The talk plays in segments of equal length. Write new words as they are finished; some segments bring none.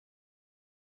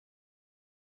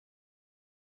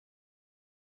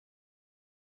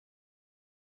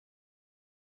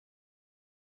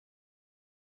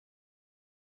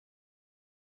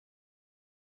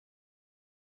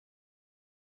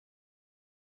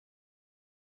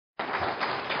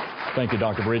Thank you,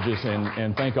 Dr. Bridges,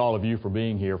 and thank all of you for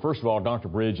being here. First of all, Dr.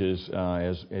 Bridges,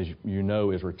 as you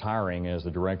know, is retiring as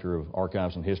the Director of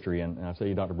Archives and History. And I tell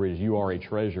you, Dr. Bridges, you are a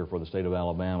treasure for the state of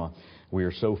Alabama. We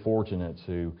are so fortunate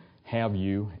to have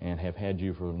you and have had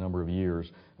you for a number of years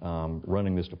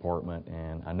running this department.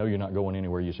 And I know you're not going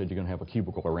anywhere. You said you're going to have a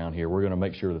cubicle around here. We're going to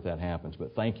make sure that that happens.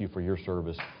 But thank you for your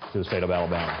service to the state of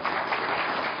Alabama.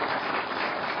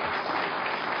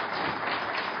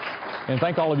 And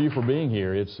thank all of you for being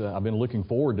here. I've been looking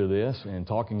forward to this and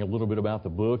talking a little bit about the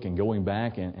book and going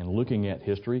back and looking at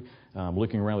history,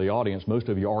 looking around the audience. Most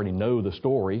of you already know the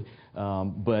story,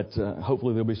 but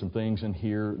hopefully there'll be some things in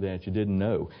here that you didn't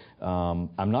know.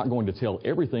 I'm not going to tell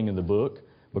everything in the book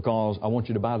because I want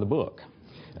you to buy the book.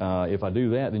 If I do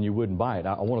that, then you wouldn't buy it.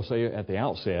 I want to say at the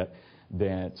outset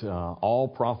that all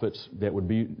profits that would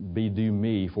be due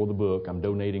me for the book, I'm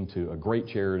donating to a great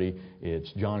charity. It's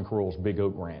John Curl's Big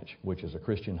Oak Ranch, which is a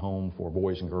Christian home for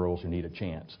boys and girls who need a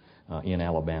chance in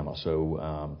Alabama.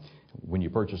 So when you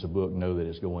purchase a book, know that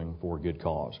it's going for a good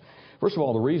cause. First of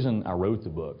all, the reason I wrote the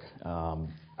book,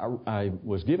 I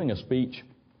was giving a speech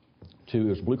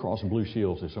to Blue Cross and Blue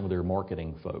Shields, to some of their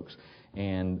marketing folks,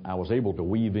 and I was able to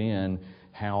weave in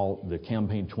how the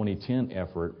Campaign 2010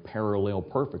 effort paralleled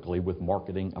perfectly with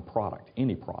marketing a product,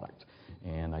 any product.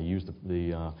 And I used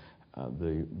the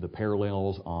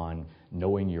parallels on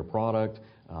knowing your product,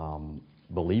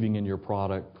 believing in your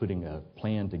product, putting a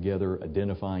plan together,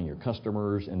 identifying your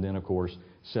customers, and then, of course,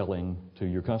 selling to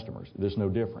your customers. There's no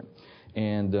different.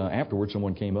 And afterwards,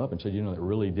 someone came up and said, you know, it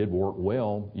really did work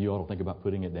well. You ought to think about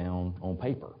putting it down on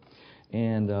paper.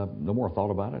 And the more I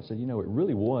thought about it, I said, you know, it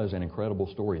really was an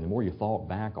incredible story. And the more you thought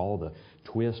back, all the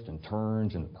twists and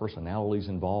turns and the personalities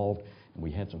involved, and we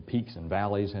had some peaks and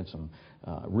valleys, had some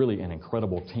really an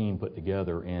incredible team put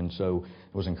together. And so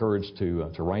I was encouraged to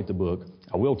write the book.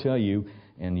 I will tell you,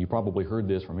 and you probably heard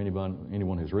this from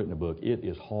anyone who's written a book, it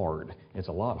is hard. It's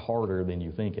a lot harder than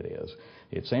you think it is.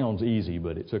 It sounds easy,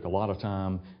 but it took a lot of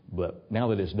time. But now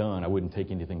that it's done, I wouldn't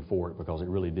take anything for it because it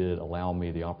really did allow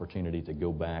me the opportunity to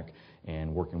go back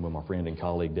and working with my friend and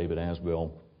colleague David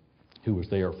Asbell, who was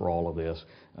there for all of this,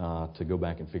 to go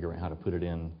back and figure out how to put it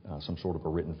in some sort of a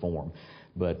written form.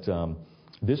 But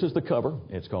this is the cover.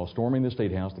 It's called Storming the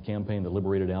State House, the campaign that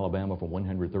liberated Alabama from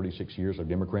 136 years of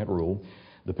Democrat rule.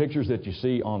 The pictures that you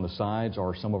see on the sides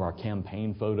are some of our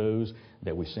campaign photos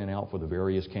that we sent out for the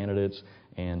various candidates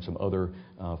and some other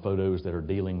photos that are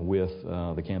dealing with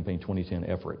the Campaign 2010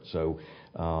 effort. So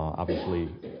obviously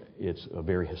it's a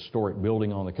very historic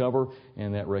building on the cover,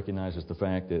 and that recognizes the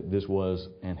fact that this was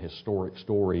an historic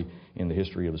story in the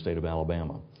history of the state of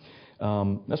Alabama.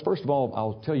 Let's first of all,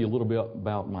 I'll tell you a little bit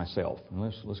about myself.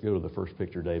 And let's go to the first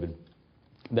picture, David.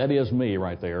 That is me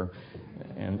right there.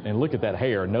 And look at that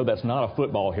hair. No, that's not a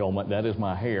football helmet. That is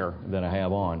my hair that I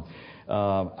have on.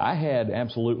 I had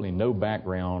absolutely no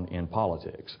background in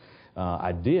politics.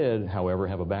 I did, however,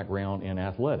 have a background in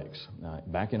athletics.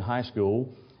 Back in high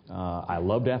school, I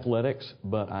loved athletics,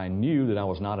 but I knew that I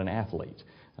was not an athlete.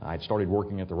 I'd started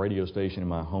working at the radio station in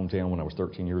my hometown when I was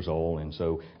 13 years old, and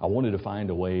so I wanted to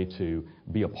find a way to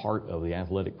be a part of the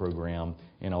athletic program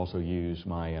and also use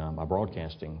my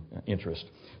broadcasting interest.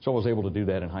 So I was able to do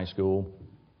that in high school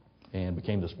and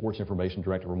became the sports information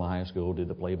director for my high school, did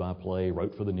the play-by-play,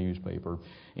 wrote for the newspaper,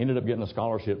 ended up getting a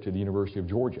scholarship to the University of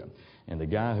Georgia. And the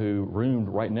guy who roomed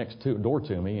right next door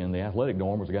to me in the athletic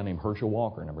dorm was a guy named Herschel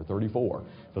Walker, number 34.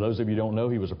 For those of you who don't know,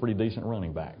 he was a pretty decent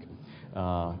running back.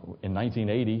 In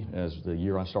 1980, as the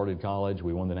year I started college,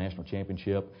 we won the national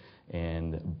championship,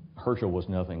 and Herschel was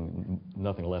nothing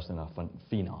less than a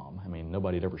phenom. I mean,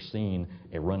 nobody had ever seen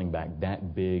a running back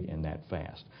that big and that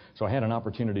fast. So I had an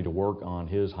opportunity to work on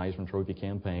his Heisman Trophy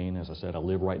campaign. As I said, I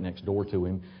live right next door to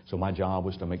him, so my job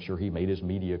was to make sure he made his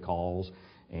media calls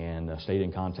and stayed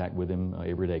in contact with him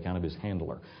every day, kind of his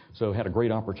handler. So I had a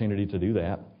great opportunity to do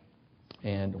that.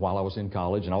 And while I was in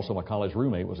college, and also my college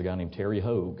roommate was a guy named Terry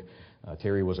Hogue.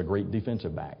 Terry was a great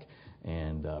defensive back.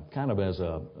 And kind of as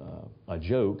a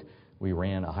joke, we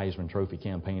ran a Heisman Trophy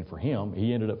campaign for him.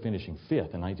 He ended up finishing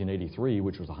 5th in 1983,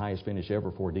 which was the highest finish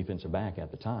ever for a defensive back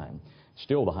at the time.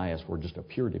 Still the highest for just a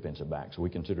pure defensive back, so we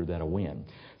considered that a win.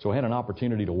 So I had an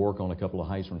opportunity to work on a couple of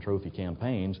Heisman Trophy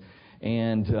campaigns.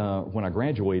 And when I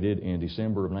graduated in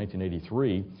December of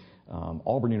 1983,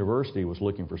 Auburn University was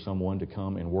looking for someone to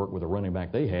come and work with a running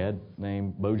back they had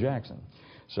named Bo Jackson.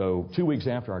 So 2 weeks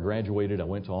after I graduated, I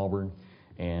went to Auburn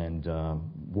and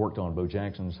worked on Bo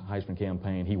Jackson's Heisman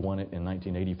campaign. He won it in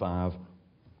 1985.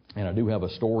 And I do have a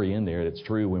story in there that's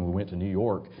true. When we went to New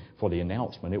York for the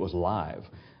announcement, it was live.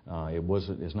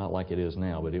 It's not like it is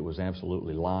now, but it was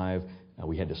absolutely live.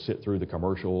 We had to sit through the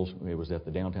commercials. It was at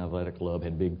the Downtown Athletic Club,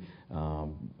 had big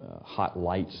hot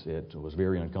lights. It was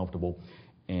very uncomfortable.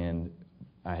 And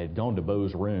I had gone to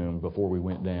Bo's room before we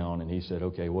went down, and he said,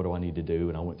 okay, what do I need to do?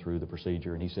 And I went through the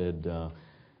procedure, and he said,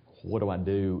 what do I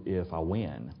do if I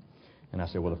win? And I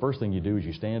said, well, the first thing you do is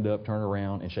you stand up, turn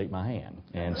around, and shake my hand.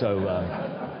 And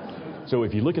so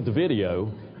if you look at the video,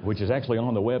 which is actually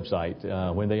on the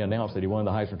website, when they announced that he won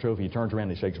the Heisman Trophy, he turns around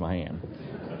and shakes my hand.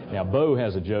 Now, Bo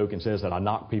has a joke and says that I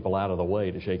knock people out of the way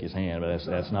to shake his hand, but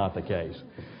that's not the case.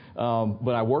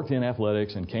 But I worked in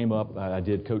athletics and came up. I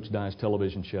did Coach Dye's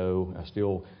television show. I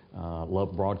still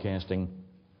love broadcasting.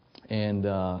 And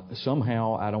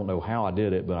somehow, I don't know how I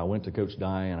did it, but I went to Coach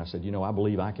Dye and I said, you know, I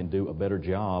believe I can do a better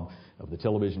job of the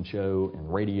television show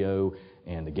and radio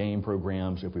and the game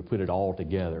programs if we put it all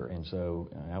together. And so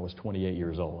I was 28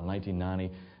 years old. In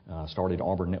 1990, started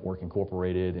Auburn Network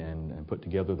Incorporated and put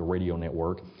together the radio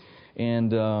network.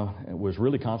 And was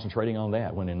really concentrating on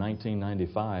that when in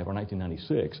 1995 or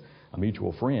 1996, a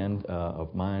mutual friend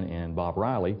of mine and Bob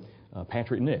Riley,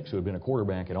 Patrick Nix, who had been a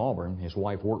quarterback at Auburn, his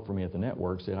wife worked for me at the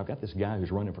network, said, I've got this guy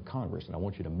who's running for Congress and I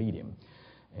want you to meet him.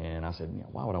 And I said, you know,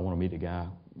 why would I want to meet a guy,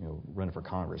 you know, running for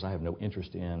Congress? I have no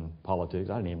interest in politics.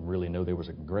 I didn't even really know there was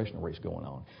a congressional race going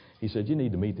on. He said, you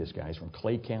need to meet this guy. He's from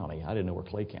Clay County. I didn't know where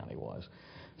Clay County was.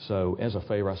 So as a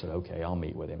favor, I said, okay, I'll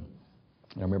meet with him.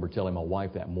 And I remember telling my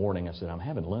wife that morning, I said, I'm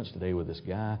having lunch today with this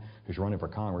guy who's running for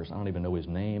Congress. I don't even know his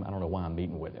name. I don't know why I'm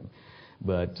meeting with him.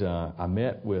 But I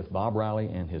met with Bob Riley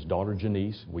and his daughter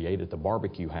Janice. We ate at the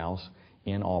Barbecue House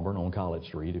in Auburn on College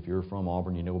Street. If you're from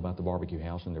Auburn, you know about the Barbecue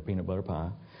House and their peanut butter pie.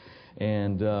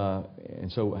 And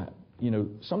so, you know,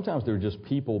 sometimes they're just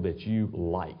people that you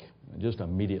like. Just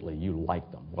immediately you like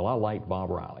them. Well, I liked Bob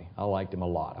Riley. I liked him a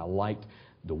lot. I liked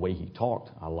the way he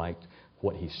talked. I liked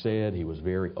what he said. He was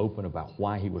very open about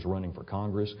why he was running for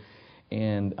Congress.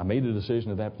 And I made the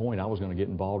decision at that point I was going to get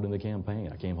involved in the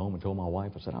campaign. I came home and told my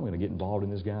wife, I said, I'm going to get involved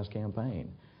in this guy's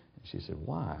campaign. And she said,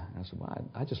 why? I said, well,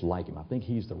 I just like him. I think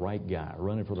he's the right guy,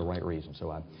 running for the right reason.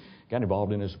 So I got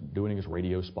involved in doing his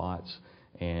radio spots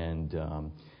and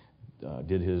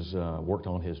worked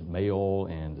on his mail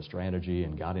and the strategy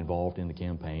and got involved in the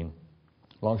campaign.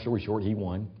 Long story short, he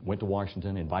won, went to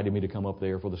Washington, invited me to come up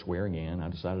there for the swearing in. I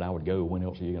decided I would go. When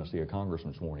else are you going to see a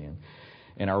congressman sworn in?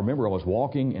 And I remember I was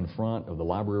walking in front of the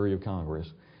Library of Congress,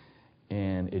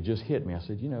 and it just hit me. I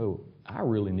said, you know, I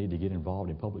really need to get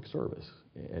involved in public service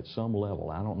at some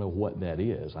level. I don't know what that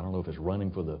is. I don't know if it's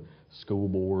running for the school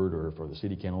board or for the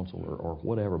city council or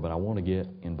whatever, but I want to get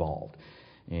involved.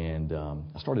 And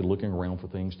I started looking around for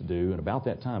things to do. And about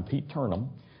that time, Pete Turnham,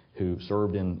 who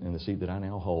served in the seat that I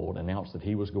now hold, announced that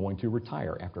he was going to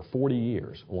retire after 40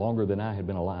 years, longer than I had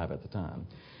been alive at the time.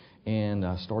 And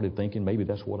I started thinking maybe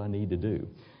that's what I need to do.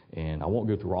 And I won't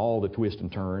go through all the twists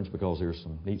and turns because there's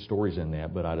some neat stories in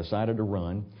that, but I decided to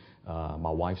run. My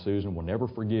wife, Susan, will never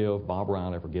forgive Bob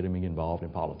Riley for getting me involved in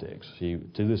politics. She,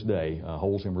 to this day,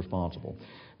 holds him responsible.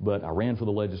 But I ran for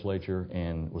the legislature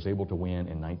and was able to win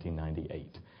in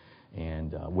 1998.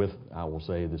 And with, I will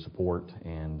say, the support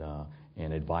and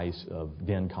advice of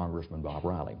then Congressman Bob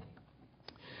Riley.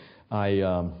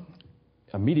 I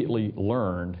immediately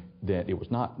learned that it was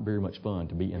not very much fun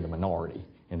to be in the minority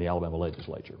in the Alabama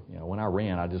legislature. You know, when I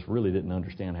ran, I just really didn't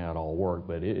understand how it all worked,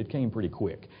 but it came pretty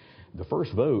quick. The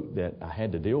first vote that I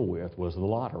had to deal with was the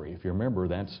lottery. If you remember,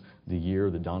 that's the year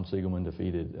that Don Siegelman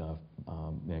defeated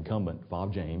the incumbent,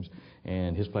 Bob James,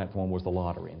 and his platform was the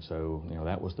lottery. And so, you know,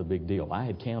 that was the big deal. I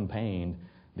had campaigned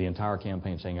the entire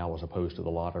campaign saying I was opposed to the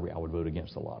lottery. I would vote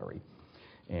against the lottery.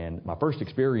 And my first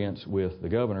experience with the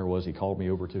governor was he called me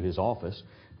over to his office,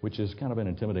 which is kind of an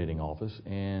intimidating office,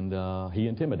 and he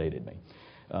intimidated me.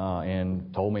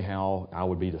 And told me how I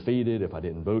would be defeated if I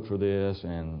didn't vote for this,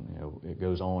 and you know, it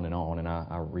goes on, and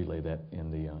I relay that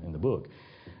in the book.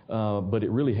 But it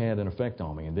really had an effect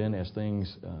on me. And then as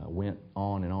things went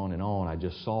on and on and on, I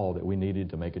just saw that we needed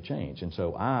to make a change. And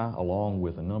so I, along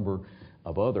with a number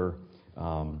of other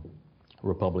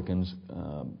Republicans,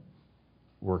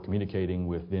 were communicating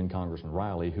with then Congressman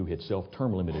Riley, who had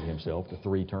self-term limited himself to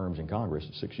 3 terms in Congress,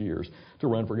 6 years, to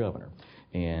run for governor.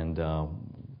 And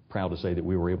proud to say that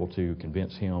we were able to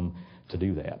convince him to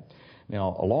do that.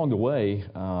 Now, along the way,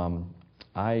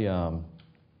 I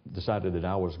decided that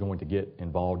I was going to get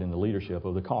involved in the leadership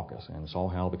of the caucus and saw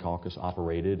how the caucus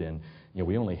operated. And you know,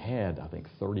 we only had, I think,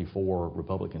 34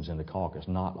 Republicans in the caucus,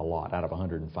 not a lot, out of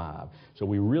 105. So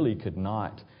we really could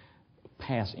not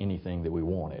pass anything that we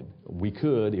wanted. We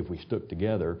could, if we stuck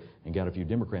together and got a few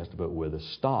Democrats to vote with us,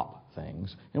 stop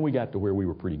things, and we got to where we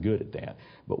were pretty good at that.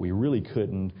 But we really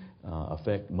couldn't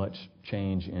affect much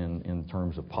change in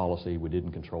terms of policy. We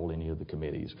didn't control any of the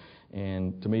committees.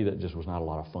 And to me, that just was not a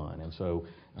lot of fun. And so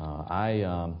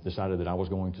I decided that I was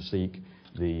going to seek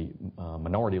the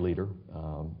minority leader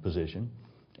position.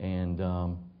 And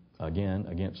again,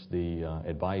 against the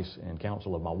advice and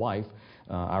counsel of my wife,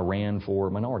 I ran for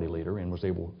minority leader and was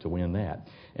able to win that.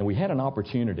 And we had an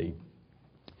opportunity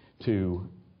to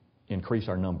increase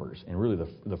our numbers. And really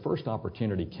the first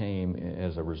opportunity came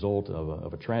as a result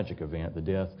of a tragic event, the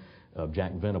death of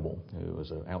Jack Venable, who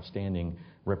was an outstanding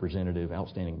representative,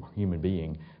 outstanding human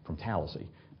being from Tallahassee.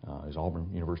 He was an Auburn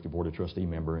University Board of Trustee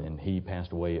member, and he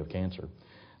passed away of cancer.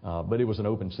 But it was an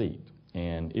open seat,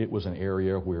 and it was an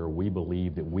area where we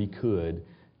believed that we could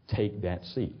take that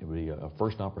seat. It would be a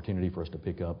first opportunity for us to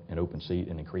pick up an open seat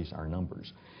and increase our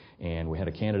numbers. And we had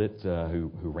a candidate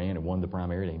who ran and won the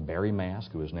primary named Barry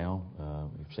Mask, who is now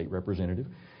state representative.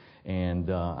 And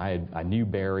I knew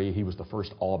Barry. He was the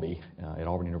first Aubie at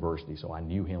Auburn University, so I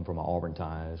knew him from my Auburn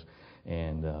ties.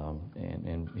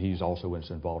 And he's also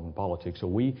involved in politics.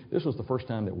 So this was the first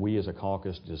time that we as a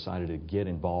caucus decided to get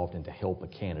involved and to help a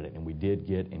candidate, and we did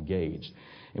get engaged.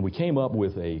 And we came up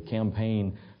with a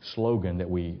campaign slogan that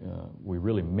we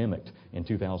really mimicked in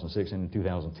 2006 and in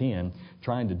 2010,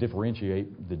 trying to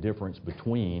differentiate the difference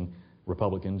between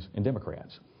Republicans and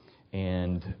Democrats.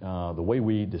 And the way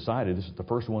we decided, this is the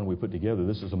first one we put together,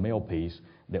 this is a mail piece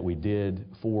that we did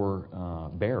for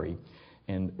Barry.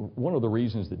 And one of the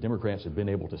reasons that Democrats have been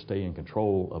able to stay in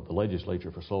control of the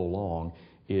legislature for so long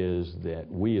is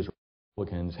that we as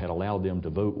Republicans had allowed them to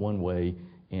vote one way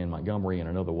in Montgomery and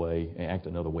another way, act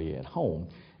another way at home.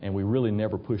 And we really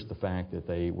never pushed the fact that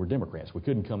they were Democrats. We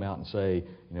couldn't come out and say,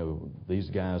 these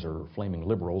guys are flaming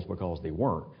liberals, because they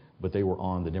weren't, but they were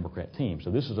on the Democrat team.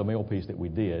 So this is a mail piece that we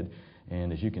did.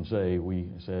 And as you can say, we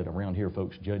said, around here,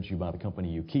 folks judge you by the company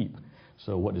you keep.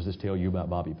 So what does this tell you about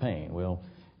Bobby Payne? Well,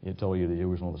 it told you that he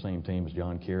was on the same team as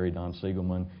John Kerry, Don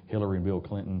Siegelman, Hillary and Bill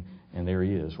Clinton, and there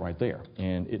he is right there.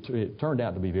 And it turned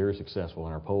out to be very successful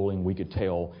in our polling. We could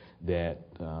tell that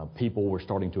people were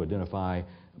starting to identify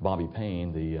Bobby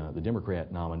Payne, the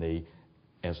Democrat nominee,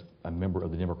 as a member of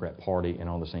the Democrat Party and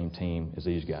on the same team as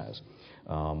these guys.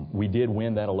 We did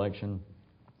win that election.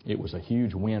 It was a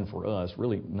huge win for us,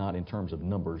 really not in terms of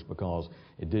numbers, because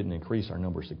it didn't increase our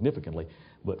numbers significantly,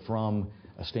 but from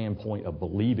a standpoint of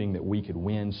believing that we could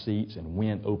win seats and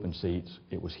win open seats,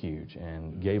 it was huge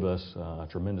and gave us a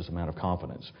tremendous amount of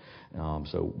confidence.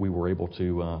 So we were able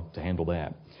to handle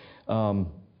that.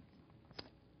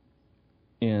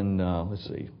 Let's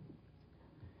see,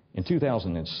 in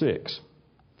 2006,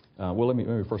 let me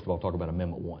first of all talk about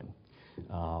Amendment 1.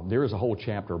 There is a whole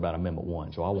chapter about Amendment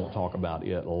 1, so I won't talk about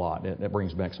it a lot. That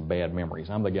brings back some bad memories.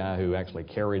 I'm the guy who actually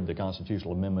carried the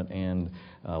constitutional amendment and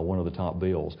one of the top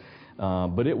bills.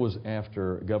 But it was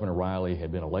after Governor Riley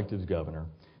had been elected as governor.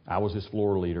 I was his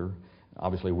floor leader.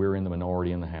 Obviously, we're in the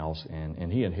minority in the House,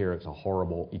 and he inherits a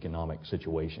horrible economic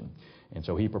situation. And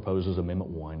so he proposes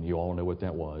Amendment 1. You all know what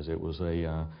that was. It was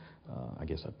a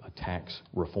tax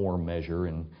reform measure,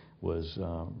 and was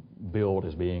billed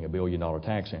as being $1 billion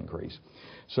tax increase.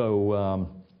 So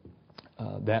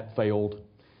that failed,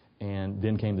 and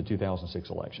then came the 2006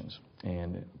 elections.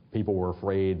 And people were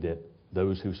afraid that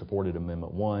those who supported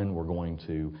Amendment 1 were going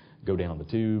to go down the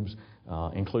tubes,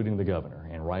 including the governor.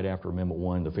 And right after Amendment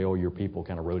 1, the failure, people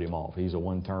kind of wrote him off. He's a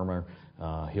one-termer.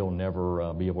 He'll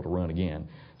never be able to run again.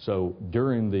 So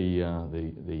during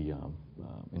the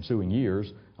ensuing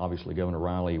years, obviously Governor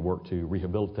Riley worked to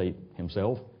rehabilitate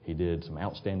himself. He did some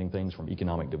outstanding things from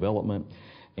economic development,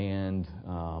 and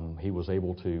he was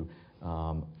able to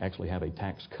actually have a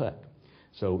tax cut.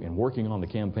 So in working on the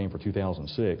campaign for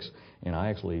 2006, and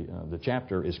the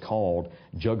chapter is called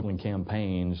Juggling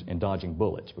Campaigns and Dodging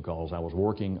Bullets, because I was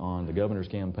working on the governor's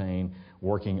campaign,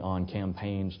 working on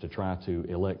campaigns to try to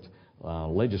elect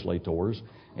legislators,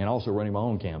 and also running my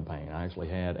own campaign. I actually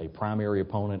had a primary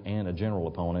opponent and a general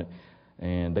opponent,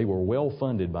 and they were well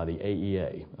funded by the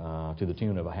AEA to the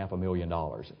tune of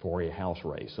 $500,000 for a House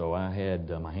race. So I had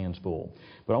my hands full.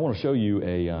 But I want to show you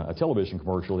a television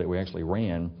commercial that we actually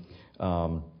ran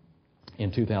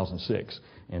in 2006.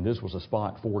 And this was a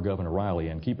spot for Governor Riley.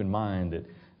 And keep in mind that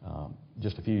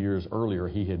just a few years earlier,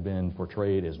 he had been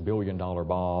portrayed as billion-dollar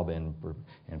Bob and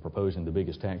proposing the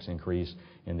biggest tax increase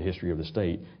in the history of the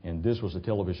state. And this was a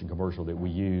television commercial that we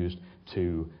used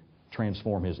to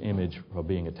transform his image of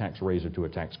being a tax raiser to a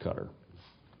tax cutter.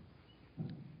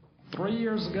 3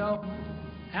 years ago,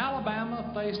 Alabama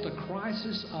faced a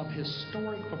crisis of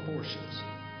historic proportions.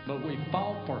 but we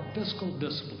fought for fiscal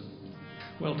discipline.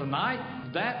 Well, tonight,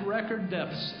 that record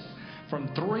deficit from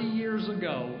 3 years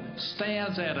ago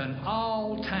stands at an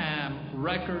all-time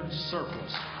record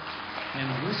surplus.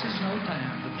 And this is no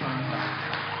time to turn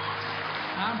back.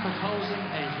 I'm proposing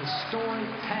a historic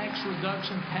tax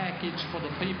reduction package for the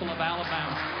people of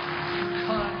Alabama to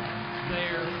cut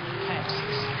their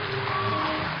taxes.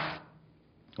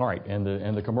 All right, and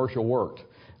the commercial worked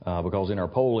because in our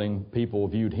polling, people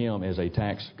viewed him as a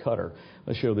tax cutter.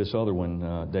 Let's show this other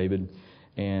one, David,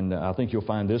 and I think you'll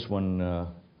find this one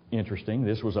interesting.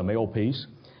 This was a mail piece,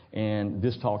 and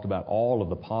this talked about all of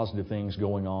the positive things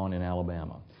going on in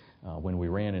Alabama. When we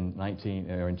ran in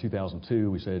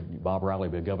 2002, we said Bob Riley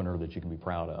be a governor that you can be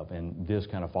proud of, and this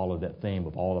kind of followed that theme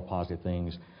of all the positive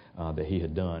things that he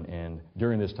had done. And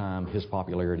during this time, his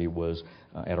popularity was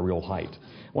at a real height.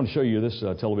 I want to show you this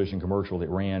television commercial that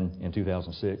ran in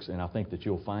 2006, and I think that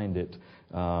you'll find it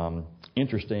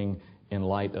interesting in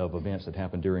light of events that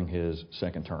happened during his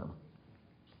second term.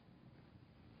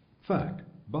 Fact: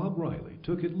 Bob Riley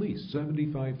took at least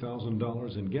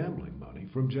 $75,000 in gambling money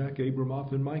from Jack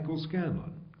Abramoff and Michael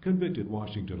Scanlon, convicted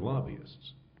Washington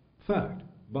lobbyists. Fact: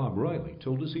 Bob Riley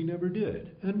told us he never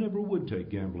did and never would take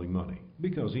gambling money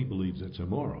because he believes it's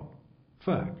immoral.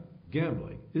 Fact: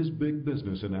 gambling is big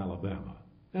business in Alabama,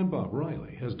 and Bob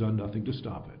Riley has done nothing to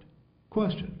stop it.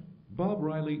 Question: Bob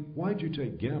Riley, why'd you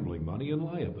take gambling money and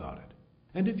lie about it?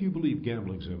 And if you believe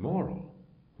gambling's immoral,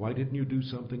 why didn't you do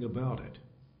something about it?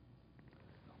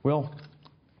 Well,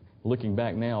 looking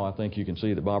back now, I think you can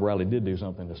see that Bob Riley did do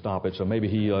something to stop it, so maybe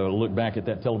he looked back at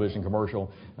that television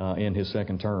commercial in his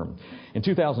second term. In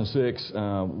 2006,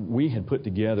 we had put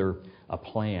together a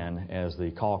plan as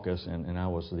the caucus, and I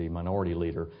was the minority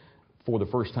leader. For the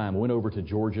first time, went over to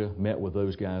Georgia, met with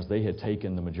those guys. They had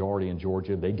taken the majority in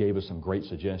Georgia. They gave us some great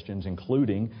suggestions,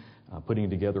 including putting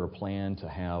together a plan to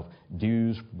have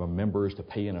dues from members to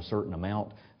pay in a certain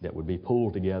amount that would be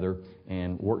pooled together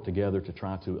and work together to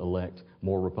try to elect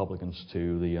more Republicans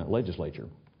to the legislature.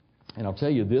 And I'll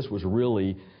tell you, this was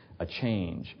really a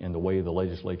change in the way the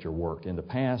legislature worked. In the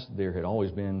past, there had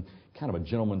always been kind of a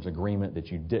gentleman's agreement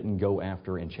that you didn't go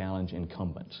after and challenge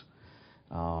incumbents.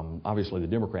 Obviously, the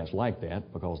Democrats liked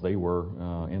that because they were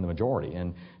in the majority.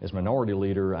 And as minority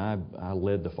leader, I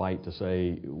led the fight to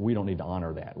say, we don't need to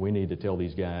honor that. We need to tell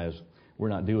these guys we're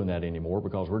not doing that anymore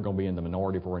because we're going to be in the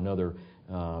minority for another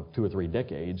 2 or 3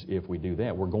 decades if we do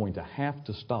that. We're going to have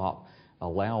to stop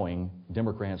allowing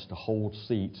Democrats to hold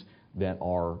seats that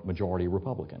are majority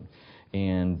Republican.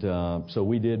 And so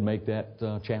we did make that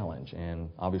challenge. And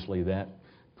obviously that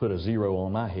put a 0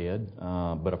 on my head,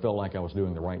 but I felt like I was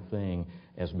doing the right thing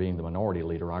as being the minority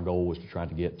leader. Our goal was to try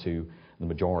to get to the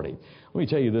majority. Let me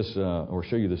tell you this, or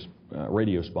show you this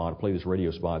radio spot, play this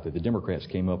radio spot that the Democrats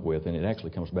came up with, and it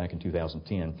actually comes back in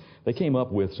 2010. They came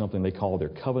up with something they call their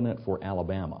Covenant for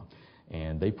Alabama.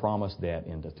 And they promised that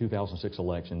in the 2006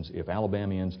 elections, if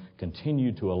Alabamians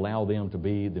continued to allow them to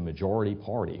be the majority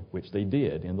party, which they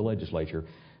did in the legislature,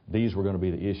 these were going to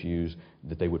be the issues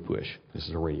that they would push. This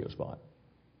is a radio spot.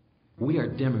 We are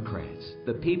Democrats,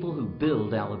 the people who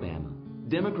build Alabama.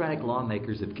 Democratic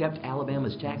lawmakers have kept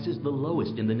Alabama's taxes the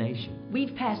lowest in the nation.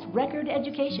 We've passed record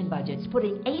education budgets,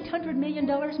 putting $800 million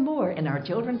more in our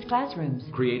children's classrooms.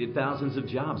 Created thousands of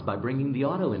jobs by bringing the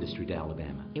auto industry to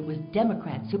Alabama. It was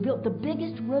Democrats who built the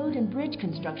biggest road and bridge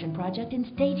construction project in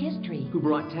state history. Who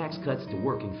brought tax cuts to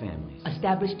working families.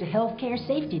 Established a health care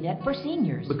safety net for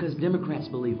seniors. Because Democrats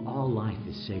believe all life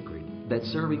is sacred. That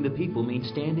serving the people means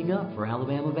standing up for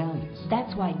Alabama values.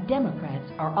 That's why Democrats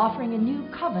are offering a new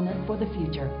covenant for the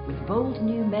future with bold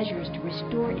new measures to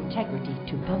restore integrity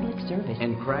to public service.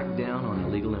 And crack down on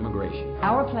illegal immigration.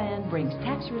 Our plan brings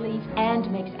tax relief and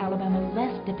makes Alabama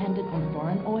less dependent on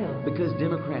foreign oil. Because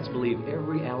Democrats believe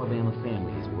every Alabama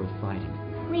family is worth fighting.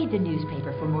 Read the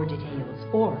newspaper for more details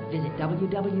or visit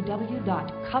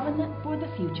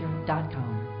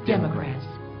www.covenantforthefuture.com. Democrats.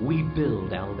 We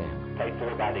build Alabama. Paid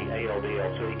for by the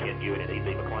ALDL, City Ken Hewitt, and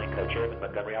E.B. McClain, co-chairman,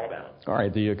 Montgomery, Alabama. All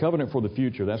right, the Covenant for the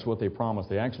Future, that's what they promised.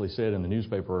 They actually said in the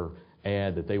newspaper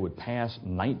ad that they would pass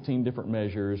 19 different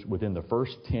measures within the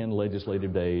first 10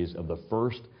 legislative days of the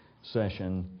first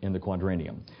session in the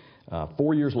quadrennium.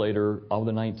 4 years later, of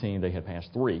the 19, they had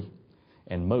passed 3,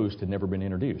 and most had never been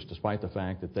introduced, despite the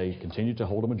fact that they continued to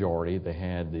hold a majority. They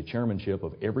had the chairmanship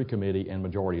of every committee and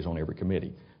majorities on every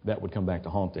committee. That would come back to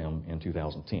haunt them in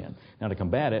 2010. Now, to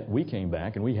combat it, we came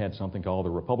back and we had something called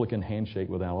the Republican Handshake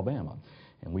with Alabama.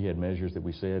 And we had measures that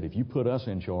we said, if you put us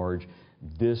in charge,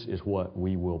 this is what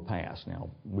we will pass. Now,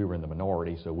 we were in the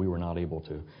minority, so we were not able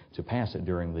to pass it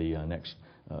during the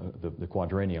the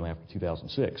quadrennium after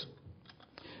 2006.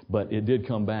 But it did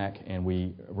come back, and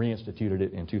we reinstituted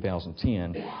it in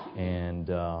 2010, and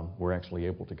we're actually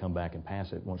able to come back and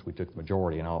pass it once we took the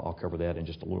majority, and I'll cover that in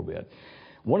just a little bit.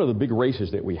 One of the big races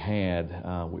that we had,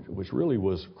 which really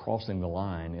was crossing the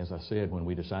line, as I said, when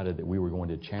we decided that we were going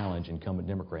to challenge incumbent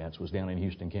Democrats, was down in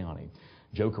Houston County.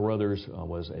 Joe Carruthers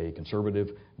was a conservative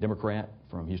Democrat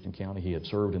from Houston County. He had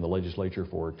served in the legislature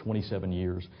for 27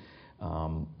 years.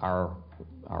 Our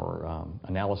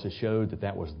analysis showed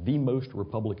that was the most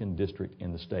Republican district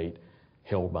in the state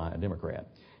held by a Democrat.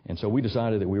 And so we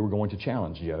decided that we were going to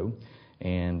challenge Joe.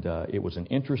 And it was an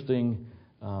interesting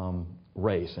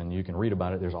race, and you can read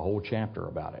about it. There's a whole chapter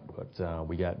about it. But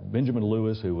we got Benjamin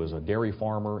Lewis, who was a dairy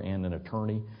farmer and an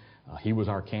attorney. He was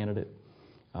our candidate.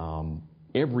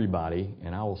 Everybody,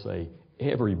 and I will say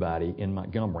everybody in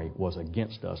Montgomery was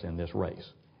against us in this race.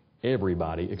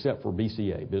 Everybody except for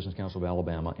BCA, Business Council of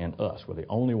Alabama, and us were the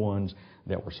only ones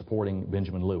that were supporting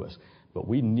Benjamin Lewis. But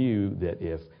we knew that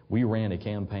if we ran a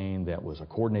campaign that was a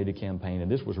coordinated campaign,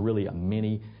 and this was really a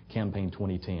mini campaign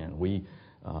 2010, we,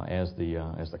 as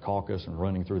the caucus and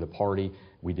running through the party,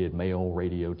 we did mail,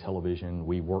 radio, television.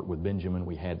 We worked with Benjamin.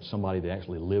 We had somebody that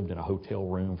actually lived in a hotel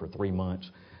room for 3 months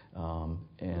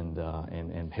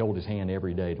and held his hand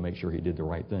every day to make sure he did the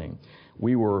right thing.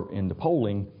 We were in the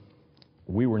polling.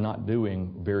 We were not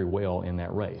doing very well in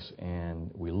that race,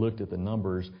 and we looked at the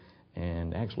numbers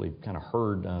and actually kind of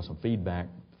heard some feedback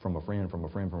from a friend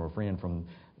from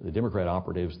the Democrat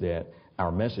operatives that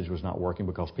our message was not working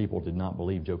because people did not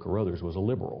believe Joe Carruthers was a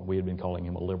liberal. We had been calling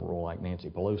him a liberal like Nancy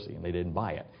Pelosi, and they didn't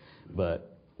buy it.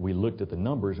 But we looked at the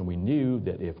numbers, and we knew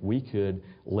that if we could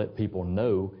let people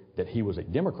know that he was a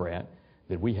Democrat,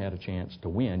 that we had a chance to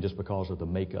win just because of the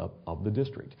makeup of the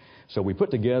district. So we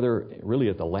put together, really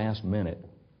at the last minute,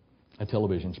 a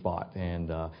television spot.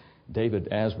 And David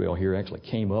Asbell here actually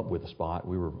came up with a spot.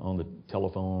 We were on the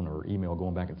telephone or email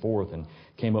going back and forth and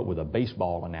came up with a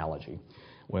baseball analogy.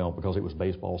 Well, because it was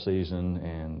baseball season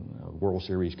and World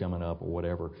Series coming up or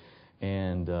whatever,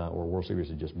 and or World Series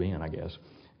had just been, I guess.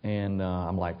 And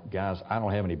I'm like, guys, I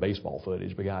don't have any baseball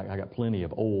footage, but I got plenty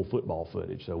of old football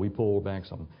footage. So we pulled back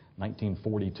some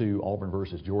 1942 Auburn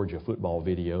versus Georgia football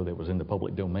video that was in the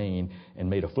public domain and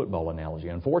made a football analogy.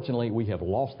 Unfortunately, we have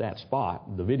lost that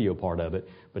spot, the video part of it,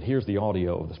 but here's the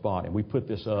audio of the spot. And we put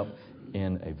this up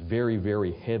in a very,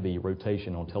 very heavy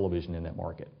rotation on television in that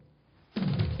market.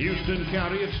 Houston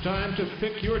County, it's time to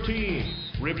pick your team.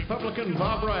 Republican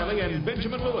Bob Riley and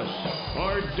Benjamin Lewis,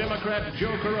 or Democrat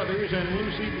Joe Carruthers and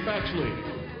Lucy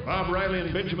Baxley. Bob Riley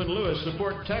and Benjamin Lewis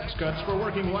support tax cuts for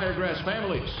working wiregrass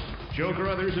families. Joe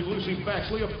Carruthers and Lucy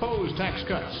Baxley oppose tax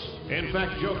cuts. In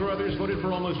fact, Joe Carruthers voted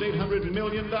for almost $800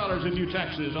 million in new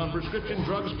taxes on prescription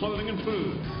drugs, clothing, and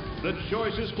food. The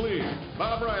choice is clear.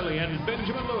 Bob Riley and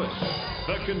Benjamin Lewis,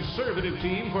 the conservative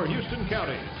team for Houston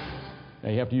County. Now,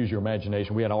 you have to use your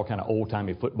imagination. We had all kind of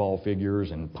old-timey football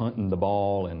figures and punting the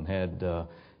ball, and had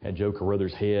Joe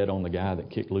Carruthers' head on the guy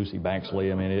that kicked Lucy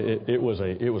Baxley. I mean, it was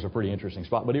a pretty interesting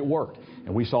spot, but it worked.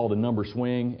 And we saw the numbers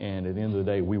swing, and at the end of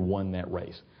the day, we won that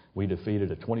race. We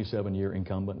defeated a 27-year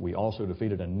incumbent. We also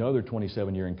defeated another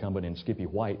 27-year incumbent in Skippy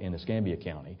White in Escambia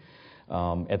County.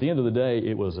 At the end of the day,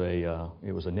 it was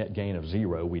a net gain of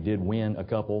 0. We did win a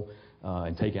couple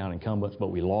and take out incumbents,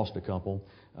 but we lost a couple.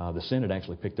 The Senate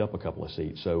actually picked up a couple of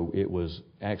seats, so it was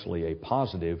actually a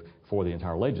positive for the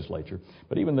entire legislature.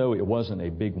 But even though it wasn't a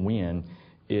big win,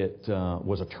 it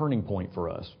was a turning point for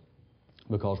us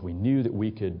because we knew that we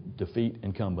could defeat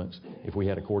incumbents if we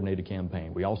had a coordinated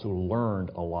campaign. We also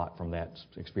learned a lot from that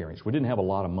experience. We didn't have a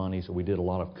lot of money, so we did a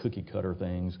lot of cookie cutter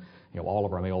things. You know, all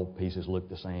of our mail pieces looked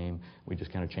the same. We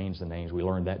just kind of changed the names. We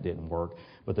learned that didn't work.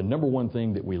 But the number one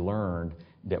thing that we learned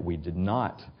that we did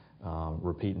not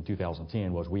repeat in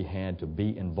 2010 was we had to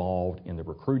be involved in the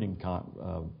recruiting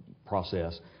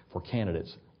process for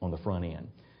candidates on the front end.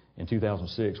 In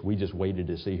 2006, we just waited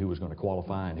to see who was going to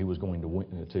qualify and who was going to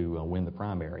win the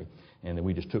primary, and then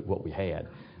we just took what we had.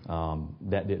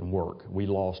 That didn't work. We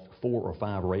lost 4 or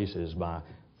 5 races by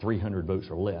 300 votes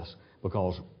or less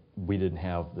because we didn't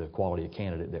have the quality of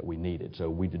candidate that we needed. So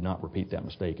we did not repeat that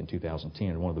mistake in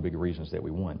 2010, one of the big reasons that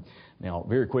we won. Now,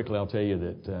 very quickly, I'll tell you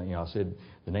that, I said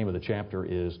the name of the chapter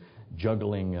is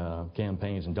Juggling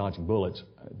Campaigns and Dodging Bullets.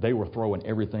 They were throwing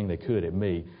everything they could at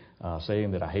me,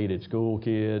 saying that I hated school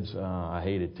kids, I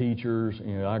hated teachers.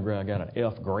 I got an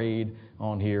F grade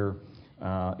on here.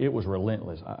 It was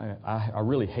relentless. I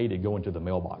really hated going to the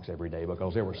mailbox every day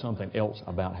because there was something else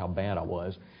about how bad I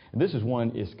was. And this is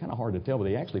one, it's kind of hard to tell, but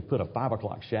they actually put a 5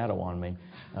 o'clock shadow on me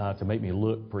to make me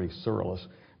look pretty scurrilous.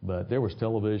 But there was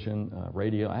television,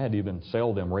 radio. I had to even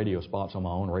sell them radio spots on my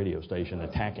own radio station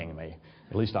attacking me.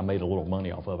 At least I made a little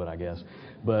money off of it, I guess.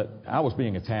 But I was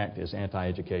being attacked as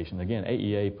anti-education. Again,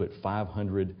 AEA put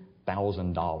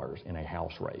 $500,000 in a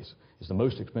house race. It's the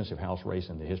most expensive house race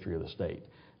in the history of the state,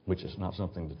 which is not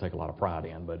something to take a lot of pride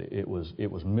in, but it was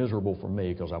miserable for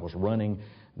me because I was running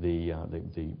the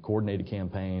coordinated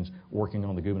campaigns, working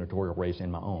on the gubernatorial race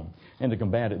in my own. And to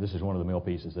combat it, this is one of the mail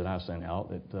pieces that I sent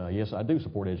out that, yes, I do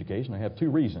support education. I have two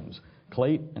reasons,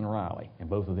 Clayton and Riley, and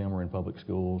both of them are in public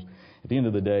schools. At the end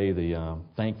of the day,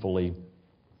 thankfully,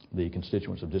 the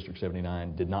constituents of District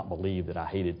 79 did not believe that I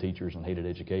hated teachers and hated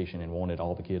education and wanted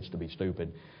all the kids to be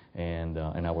stupid, and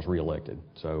I was reelected.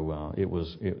 So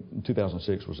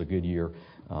 2006 was a good year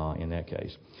in that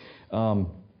case.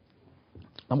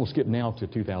 I'm going to skip now to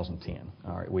 2010.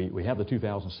 All right, we have the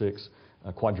 2006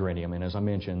 quadrennium, and as I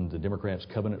mentioned, the Democrats'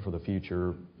 covenant for the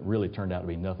future really turned out to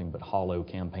be nothing but hollow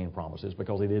campaign promises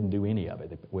because they didn't do any of it.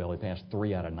 They passed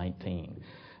 3 out of 19.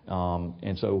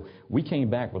 And so we came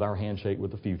back with our handshake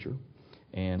with the future,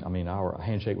 and our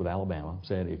handshake with Alabama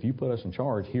said, if you put us in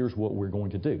charge, here's what we're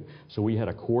going to do. So we had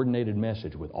a coordinated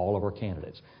message with all of our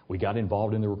candidates. We got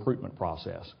involved in the recruitment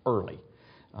process early.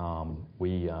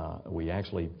 We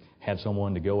actually had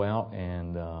someone to go out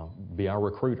and be our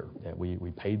recruiter. That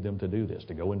we paid them to do this,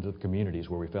 to go into the communities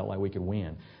where we felt like we could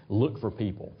win, look for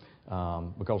people.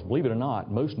 Because believe it or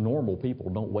not, most normal people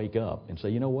don't wake up and say,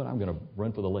 you know what, I'm going to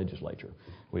run for the legislature,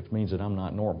 which means that I'm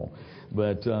not normal.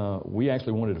 But we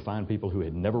actually wanted to find people who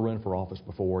had never run for office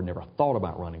before, never thought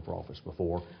about running for office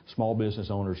before, small business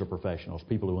owners or professionals,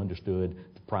 people who understood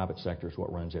the private sector is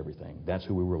what runs everything. That's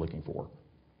who we were looking for.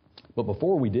 But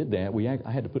before we did that,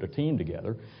 I had to put a team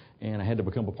together, and I had to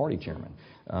become a party chairman.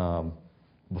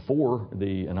 Before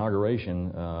the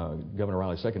inauguration, Governor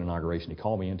Riley's second inauguration, he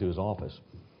called me into his office,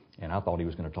 and I thought he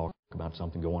was going to talk about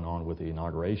something going on with the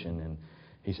inauguration. And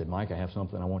he said, Mike, I have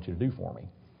something I want you to do for me.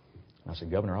 And I said,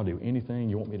 Governor, I'll do anything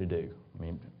you want me to do. I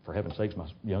mean, for heaven's sakes, my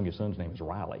youngest son's name is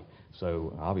Riley,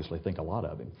 so I obviously think a lot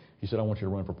of him. He said, I want you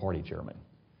to run for party chairman.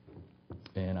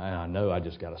 And I know I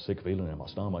just got a sick feeling in my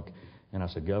stomach. And I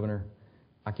said, Governor,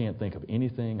 I can't think of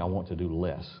anything I want to do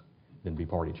less than be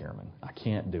party chairman. I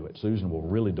can't do it. Susan will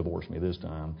really divorce me this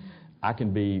time. I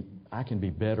can be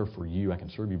better for you. I can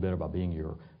serve you better by being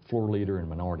your floor leader and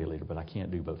minority leader, but I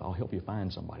can't do both. I'll help you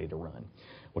find somebody to run.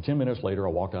 Well, 10 minutes later, I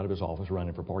walked out of his office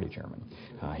running for party chairman.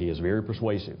 He is very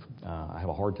persuasive. I have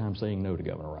a hard time saying no to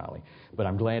Governor Riley, but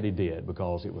I'm glad he did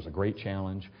because it was a great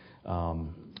challenge.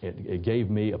 It gave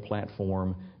me a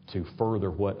platform to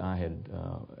further what I had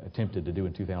attempted to do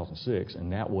in 2006,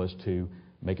 and that was to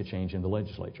make a change in the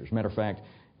legislature. As a matter of fact,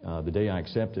 the day I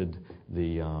accepted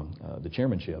the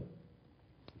chairmanship,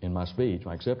 in my speech,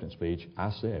 my acceptance speech, I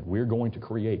said, we're going to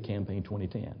create Campaign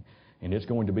 2010, and it's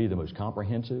going to be the most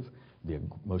comprehensive, the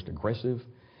most aggressive,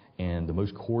 and the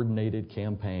most coordinated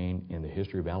campaign in the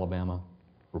history of Alabama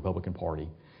Republican Party.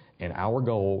 And our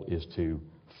goal is to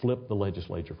flip the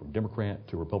legislature from Democrat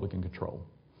to Republican control.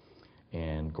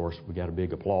 And, of course, we got a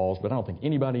big applause, but I don't think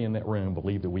anybody in that room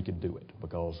believed that we could do it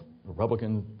because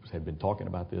Republicans had been talking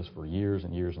about this for years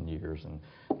and years and years. And,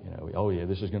 oh, yeah,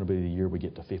 this is going to be the year we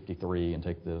get to 53 and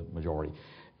take the majority.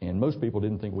 And most people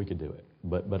didn't think we could do it,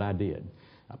 but I did.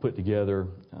 I put together,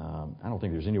 I don't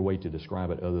think there's any way to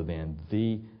describe it other than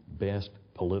the best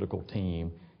political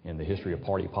team in the history of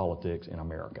party politics in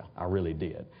America. I really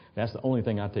did. That's the only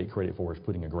thing I take credit for is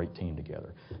putting a great team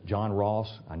together. John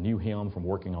Ross, I knew him from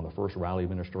working on the first Riley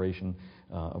administration,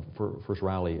 first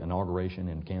Riley inauguration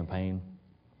and campaign.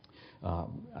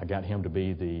 I got him to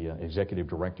be the executive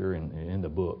director in the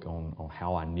book on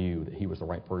how I knew that he was the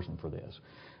right person for this.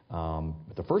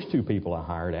 But the first two people I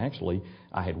hired, actually,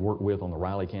 I had worked with on the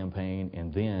Riley campaign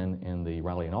and then in the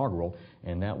Riley inaugural,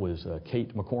 and that was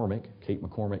Kate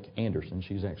McCormick Anderson.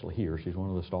 She's actually here. She's one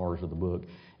of the stars of the book.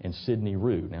 And Sidney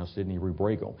Rue, now Sidney Rue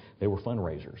Bragle. They were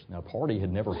fundraisers. Now, the party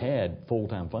had never had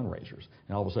full-time fundraisers,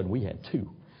 and all of a sudden we had 2.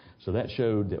 So that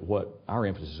showed that what our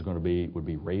emphasis is going to be would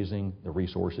be raising the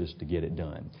resources to get it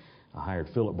done. I hired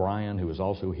Philip Bryan, who is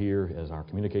also here as our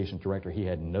communications director. He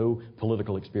had no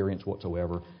political experience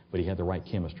whatsoever, but he had the right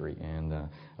chemistry, and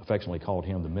affectionately called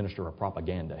him the minister of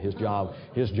propaganda. His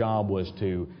job was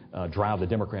to drive the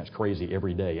Democrats crazy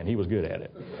every day, and he was good at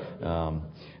it.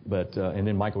 And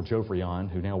then Michael Jofrion,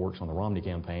 who now works on the Romney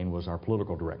campaign, was our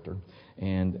political director.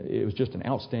 And it was just an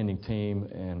outstanding team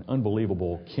and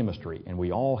unbelievable chemistry, and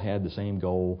we all had the same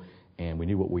goal. And we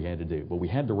knew what we had to do. But we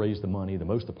had to raise the money. The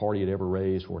most the party had ever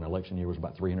raised for an election year was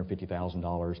about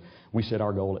 $350,000. We set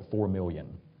our goal at $4 million.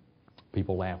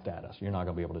 People laughed at us. You're not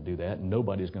going to be able to do that.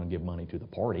 Nobody's going to give money to the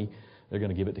party. They're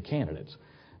going to give it to candidates.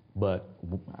 But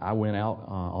I went out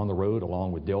on the road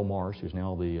along with Del Marsh, who's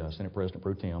now the Senate President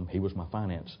Pro Tem. He was my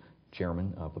finance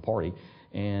chairman of the party.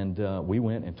 And we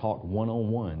went and talked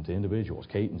one-on-one to individuals.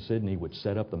 Kate and Sidney would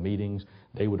set up the meetings.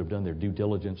 They would have done their due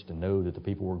diligence to know that the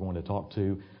people we're going to talk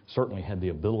to certainly had the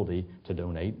ability to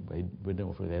donate. We didn't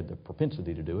know if they had the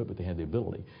propensity to do it, but they had the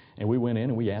ability. And we went in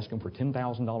and we asked them for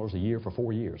 $10,000 a year for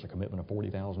 4 years, a commitment of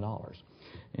 $40,000.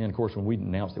 And, of course, when we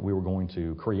announced that we were going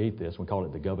to create this, we called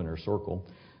it the Governor's Circle.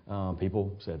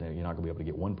 People said, hey, you're not going to be able to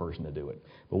get one person to do it.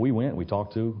 But we went, we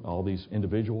talked to all these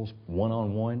individuals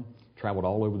one-on-one, traveled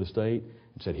all over the state,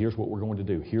 and said, here's what we're going to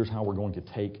do. Here's how we're going to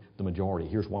take the majority.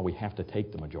 Here's why we have to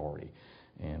take the majority.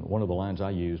 And one of the lines I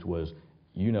used was,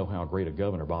 you know how great a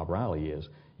governor Bob Riley is.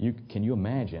 Can you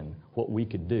imagine what we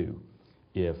could do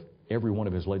if every one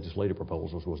of his legislative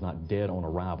proposals was not dead on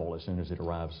arrival as soon as it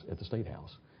arrives at the State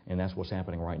House? And that's what's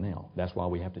happening right now. That's why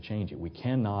we have to change it. We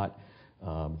cannot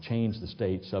change the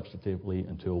state substantively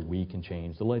until we can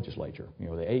change the legislature. You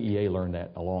know, the AEA learned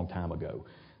that a long time ago,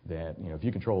 that, you know, if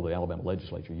you control the Alabama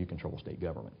legislature, you control state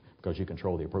government because you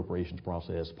control the appropriations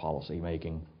process, policy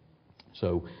making.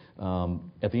 So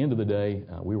at the end of the day,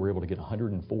 we were able to get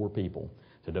 104 people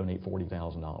to donate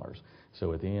 $40,000.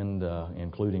 So at the end,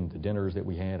 including the dinners that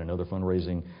we had and other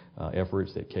fundraising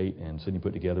efforts that Kate and Sidney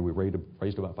put together, we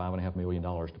raised about $5.5 million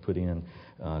to put in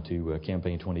to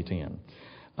Campaign 2010.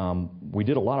 We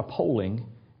did a lot of polling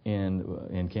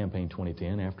in Campaign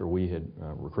 2010 after we had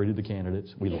recruited the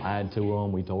candidates. We lied to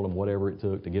them. We told them whatever it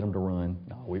took to get them to run.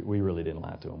 No, we really didn't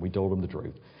lie to them. We told them the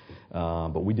truth.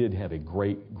 But we did have a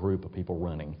great group of people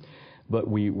running. But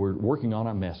we were working on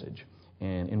our message.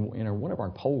 And in one of our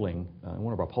polling,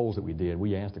 one of our polls that we did,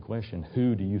 we asked the question,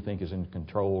 who do you think is in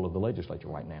control of the legislature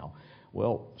right now?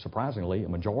 Well, surprisingly, a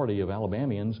majority of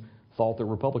Alabamians thought that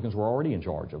Republicans were already in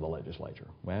charge of the legislature.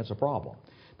 Well, that's a problem.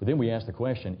 But then we asked the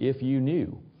question, if you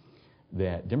knew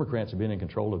that Democrats have been in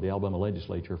control of the Alabama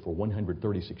legislature for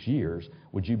 136 years,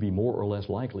 would you be more or less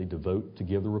likely to vote to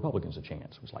give the Republicans a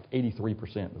chance? It was like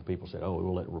 83% of people said, oh,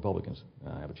 we'll let Republicans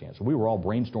have a chance. So we were all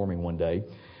brainstorming one day.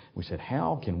 We said,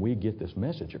 how can we get this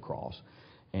message across?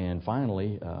 And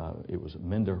finally, it was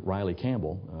Minda Riley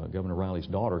Campbell, Governor Riley's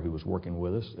daughter, who was working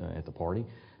with us at the party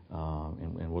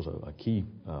and was a key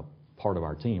part of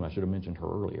our team. I should have mentioned her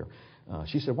earlier.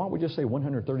 She said, why don't we just say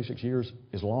 136 years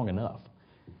is long enough?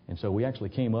 And so we actually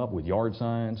came up with yard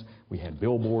signs. We had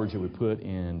billboards that we put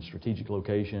in strategic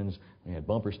locations. We had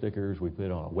bumper stickers. We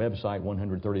put on a website,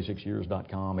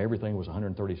 136years.com. Everything was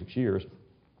 136 years.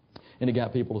 And it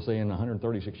got people to say, in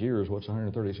 136 years, what's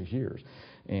 136 years?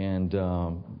 And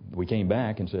we came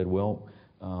back and said, well,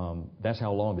 that's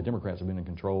how long the Democrats have been in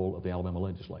control of the Alabama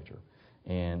legislature.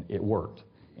 And it worked.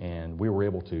 And we were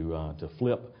able to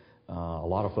flip a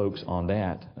lot of folks on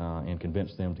that and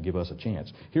convince them to give us a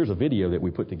chance. Here's a video that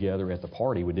we put together at the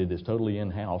party. We did this totally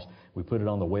in-house. We put it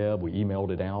on the web. We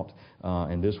emailed it out.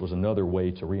 And this was another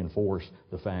way to reinforce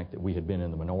the fact that we had been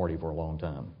in the minority for a long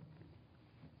time.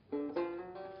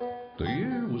 The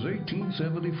year was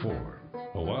 1874.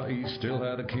 Hawaii still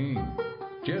had a king.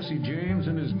 Jesse James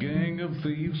and his gang of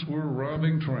thieves were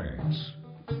robbing trains.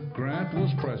 Grant was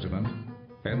president,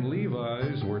 and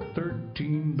Levi's were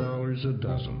 $13 a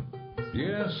dozen.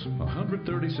 Yes,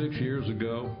 136 years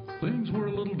ago, things were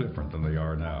a little different than they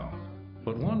are now.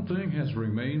 But one thing has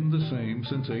remained the same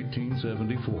since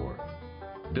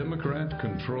 1874. Democrat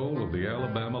control of the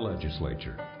Alabama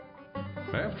legislature.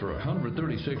 After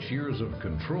 136 years of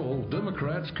control,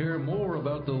 Democrats care more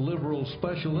about the liberal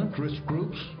special interest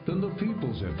groups than the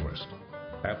people's interest.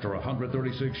 After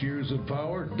 136 years of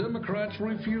power, Democrats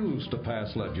refused to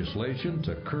pass legislation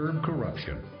to curb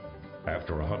corruption.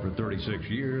 After 136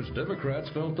 years, Democrats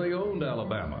felt they owned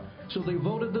Alabama, so they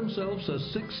voted themselves a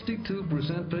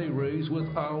 62% pay raise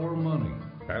with our money.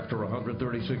 After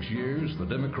 136 years, the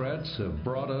Democrats have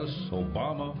brought us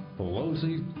Obama,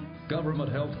 Pelosi,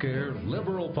 government health care,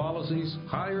 liberal policies,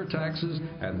 higher taxes,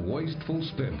 and wasteful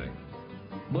spending.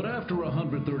 But after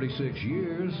 136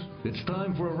 years, it's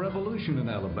time for a revolution in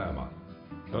Alabama.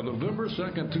 On November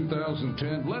 2nd,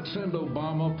 2010, let's send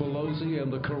Obama, Pelosi,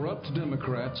 and the corrupt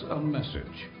Democrats a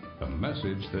message. A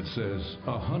message that says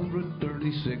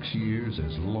 136 years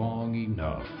is long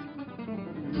enough.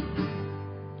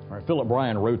 All right, Philip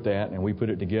Bryan wrote that, and we put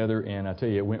it together, and I tell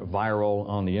you, it went viral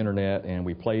on the internet, and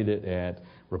we played it at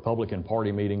Republican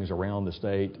Party meetings around the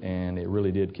state, and it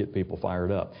really did get people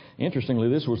fired up. Interestingly,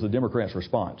 this was the Democrats'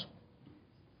 response.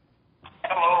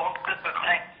 Hello, this is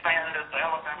Hank Sanders, the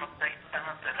Alabama State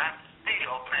Senator, and I'm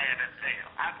still mad as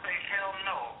hell. I say, hell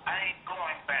no, I ain't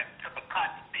going back to the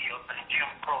cotton fields and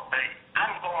Jim Crow days.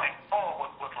 I'm going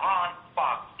forward with Ron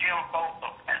Fox, Jim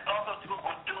Bolton, and others who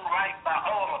would do right by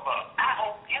all of us.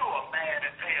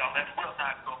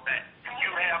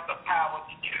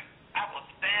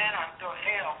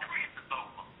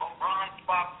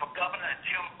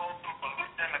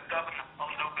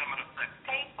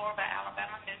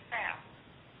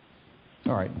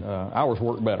 All right, ours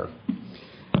work better.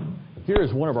 Here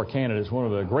is one of our candidates, one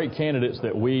of the great candidates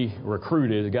that we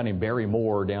recruited, a guy named Barry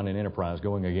Moore down in Enterprise,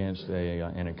 going against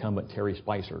an incumbent, Terry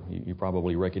Spicer. You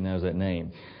probably recognize that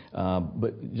name.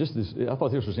 But just this, I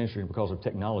thought this was interesting because of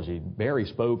technology. Barry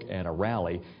spoke at a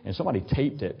rally, and somebody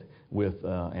taped it with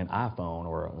an iPhone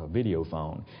or a video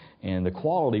phone. And the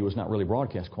quality was not really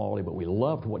broadcast quality, but we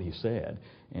loved what he said.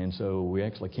 And so we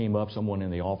actually came up, someone in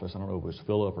the office, I don't know if it was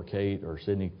Philip or Kate or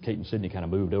Sydney, Kate and Sydney kind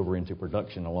of moved over into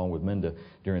production along with Minda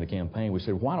during the campaign. We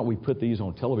said, why don't we put these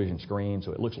on television screen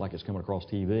so it looks like it's coming across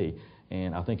TV?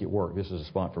 And I think it worked. This is a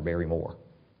spot for Barry Moore.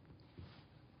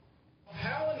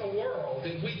 How in the world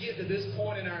did we get to this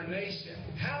point in our nation?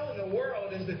 How in the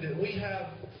world is it that we have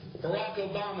Barack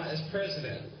Obama as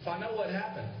president? If I know what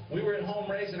happened, we were at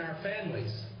home raising our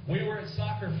families. We were at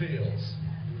soccer fields.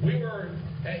 We were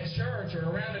at church or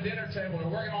around the dinner table or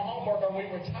working on homework, or we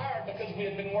were tired because we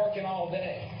had been working all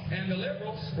day. And the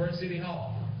liberals were at City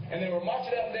Hall. And they were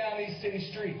marching up and down these city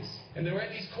streets. And they were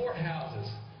at these courthouses.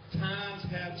 Times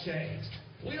have changed.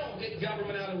 We don't get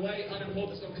government out of the way,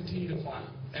 unemployment's going to continue to climb.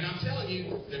 And I'm telling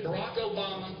you that Barack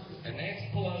Obama and Nancy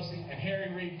Pelosi and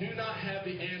Harry Reid do not have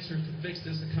the answer to fix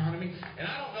this economy. And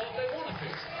I don't know if they want to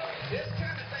fix it. This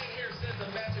kind of thing here sends a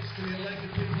message to the elected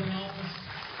people in office.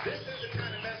 This is the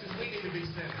kind of message we need to be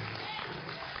sending.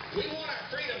 We want our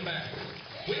freedom back.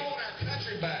 We want our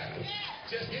country back.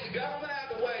 Just get the government out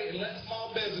of the way and let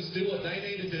small business do what they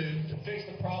need to do to fix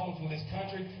the problems with this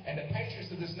country. And the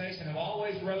patriots of this nation have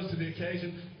always rose to the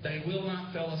occasion. They will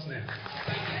not fail us now.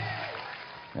 Thank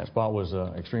you. That spot was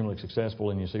extremely successful,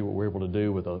 and you see what we were able to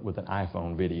do with an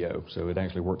iPhone video. So it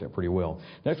actually worked out pretty well.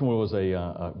 Next one was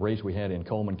a race we had in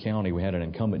Coleman County. We had an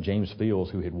incumbent, James Fields,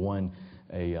 who had won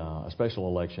a special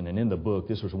election, and in the book,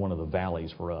 this was one of the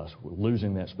valleys for us.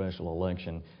 Losing that special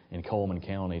election in Coleman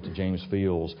County to James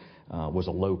Fields was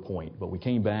a low point. But we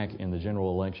came back in the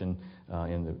general election,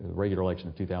 in the regular election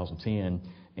of 2010,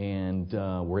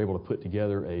 and were able to put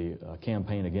together a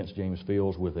campaign against James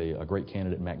Fields with a great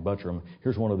candidate, Mac Buttram.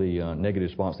 Here's one of the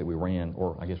negative spots that we ran,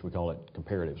 or I guess we call it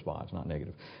comparative spots, not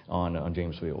negative, on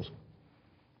James Fields.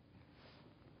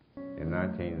 In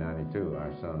 1992,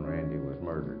 our son Randy was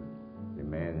murdered. The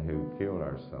man who killed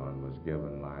our son was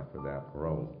given life without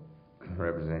parole.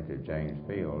 Representative James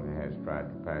Field has tried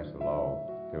to pass a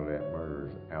law to let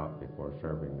murderers out before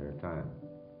serving their time.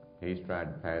 He's tried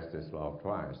to pass this law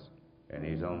twice, and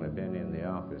he's only been in the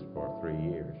office for 3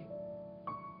 years.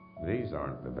 These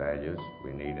aren't the values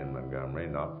we need in Montgomery,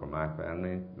 not for my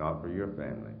family, not for your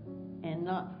family. And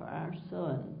not for our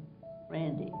son,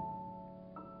 Randy.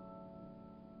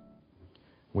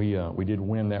 We did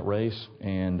win that race,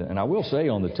 and I will say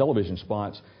on the television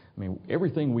spots, I mean,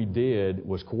 everything we did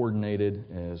was coordinated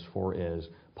as far as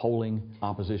polling,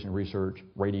 opposition research,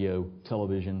 radio,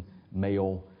 television,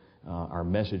 mail. Our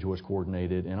message was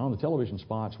coordinated, and on the television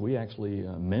spots, we actually,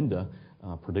 Minda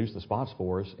produced the spots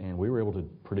for us, and we were able to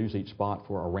produce each spot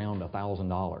for around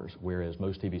 $1,000, whereas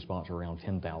most TV spots are around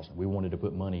 $10,000. We wanted to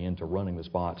put money into running the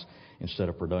spots instead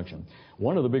of production.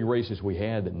 One of the big races we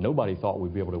had that nobody thought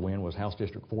we'd be able to win was House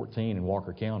District 14 in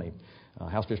Walker County.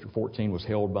 House District 14 was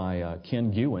held by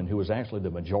Ken Guin, who was actually the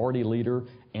majority leader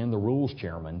and the rules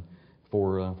chairman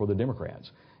for the Democrats.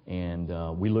 And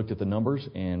we looked at the numbers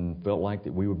and felt like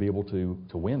that we would be able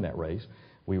to win that race.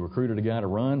 We recruited a guy to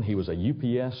run. He was a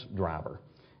UPS driver.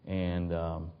 And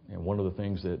one of the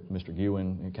things that Mr.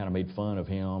 Guin kind of made fun of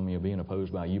him, being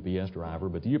opposed by a UPS driver,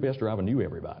 but the UPS driver knew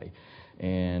everybody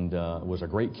and was a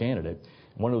great candidate.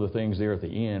 One of the things there at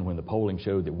the end, when the polling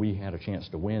showed that we had a chance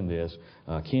to win this,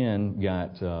 Ken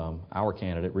got our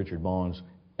candidate, Richard Bond's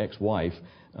ex-wife,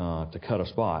 to cut a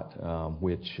spot,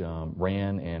 which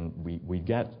ran, and we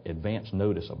got advance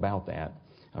notice about that.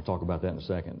 I'll talk about that in a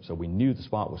second. So we knew the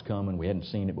spot was coming. We hadn't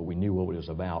seen it, but we knew what it was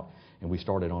about, and we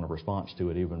started on a response to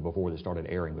it even before they started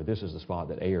airing. But this is the spot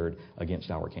that aired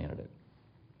against our candidate.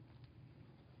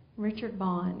 Richard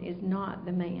Bond is not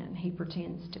the man he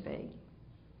pretends to be.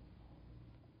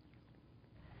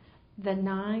 The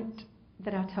night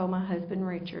that I told my husband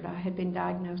Richard I had been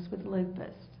diagnosed with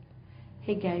lupus,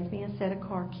 he gave me a set of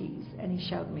car keys and he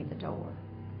showed me the door.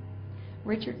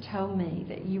 Richard told me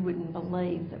that you wouldn't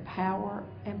believe the power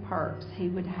and perks he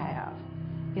would have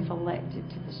if elected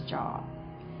to this job.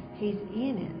 He's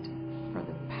in it for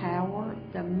the power,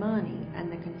 the money,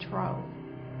 and the control.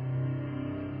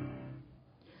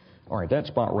 All right, that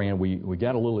spot ran. We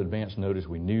got a little advance notice.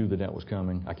 We knew that was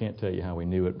coming. I can't tell you how we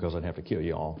knew it because I'd have to kill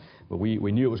you all. But we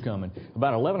knew it was coming.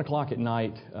 About 11 o'clock at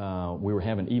night, we were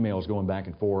having emails going back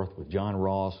and forth with John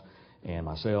Ross and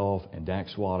myself and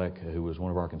Dax Swadek, who was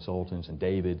one of our consultants, and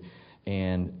David.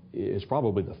 And it's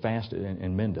probably the fastest,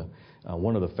 in Menda,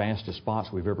 one of the fastest spots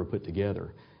we've ever put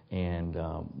together. And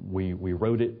we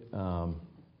wrote it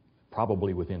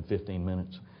probably within 15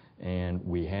 minutes. And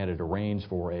we had it arranged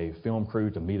for a film crew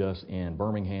to meet us in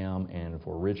Birmingham and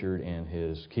for Richard and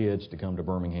his kids to come to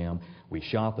Birmingham. We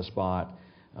shot the spot.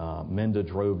 Menda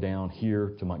drove down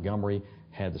here to Montgomery,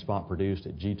 had the spot produced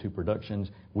at G2 Productions.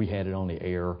 We had it on the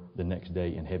air the next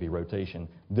day in heavy rotation.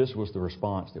 This was the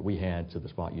response that we had to the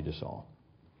spot you just saw.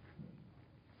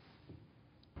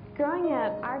 Growing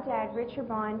up, our dad, Richard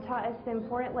Bond, taught us the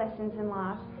important lessons in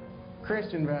life.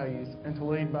 Christian values and to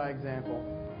lead by example.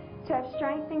 To have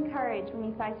strength and courage when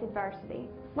you face adversity.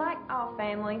 Like all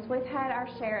families, we've had our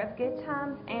share of good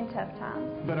times and tough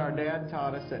times. But our dad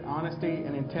taught us that honesty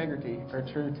and integrity are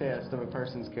a true test of a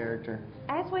person's character.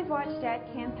 As we've watched Dad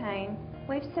campaign,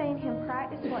 we've seen him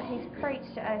practice what he's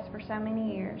preached to us for so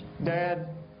many years. Dad,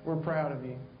 we're proud of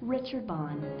you. Richard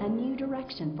Bond, a new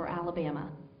direction for Alabama.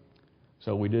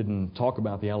 So we didn't talk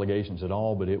about the allegations at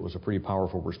all, but it was a pretty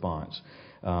powerful response.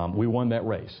 We won that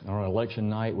race. On election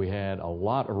night, we had a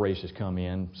lot of races come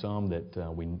in, some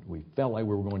that we felt like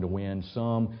we were going to win,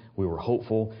 some we were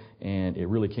hopeful, and it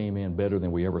really came in better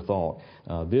than we ever thought.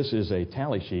 This is a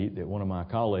tally sheet that one of my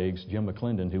colleagues, Jim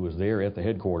McClendon, who was there at the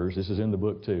headquarters, this is in the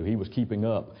book too, he was keeping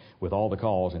up with all the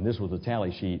calls, and this was the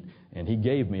tally sheet, and he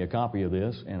gave me a copy of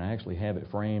this, and I actually have it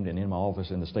framed and in my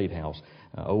office in the State House.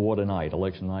 Oh, what a night,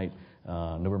 election night,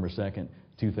 November 2nd.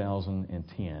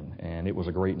 2010, and it was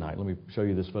a great night. Let me show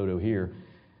you this photo here.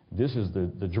 This is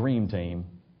the dream team.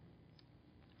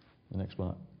 The next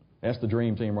spot. That's the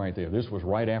dream team right there. This was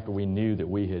right after we knew that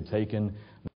we had taken.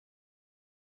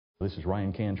 This is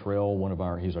Ryan Cantrell,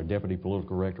 he's our deputy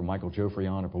political director. Michael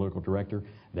Jofrion, our political director.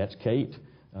 That's Kate.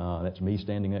 That's me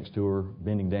standing next to her.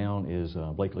 Bending down is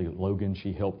Blakely Logan.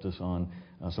 She helped us on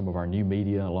some of our new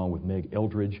media, along with Meg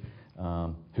Eldridge.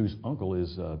 Whose uncle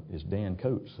is Dan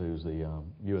Coates, who's the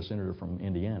U.S. Senator from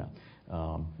Indiana.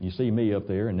 You see me up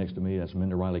there, and next to me, that's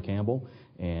Minda Riley Campbell,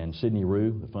 and Sidney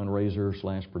Rue, the fundraiser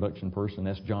 / production person.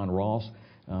 That's John Ross,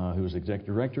 who's executive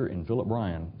director, and Philip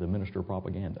Bryan, the minister of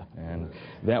propaganda. And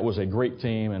that was a great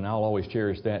team, and I'll always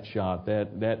cherish that shot.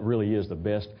 That really is the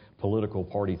best political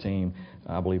party team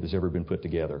I believe has ever been put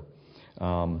together.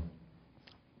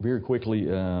 Very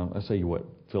quickly, I'll tell you what,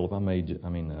 Philip,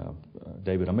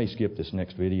 David, I may skip this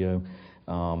next video.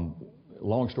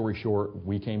 Long story short,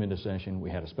 we came into session.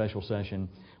 We had a special session.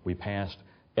 We passed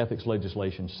ethics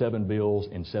legislation, 7 bills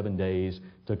in 7 days.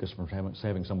 Took us from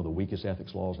having some of the weakest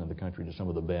ethics laws in the country to some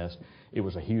of the best. It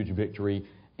was a huge victory,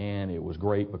 and it was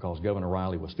great because Governor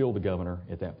Riley was still the governor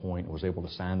at that point and was able to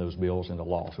sign those bills into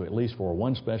law. So at least for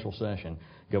one special session,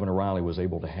 Governor Riley was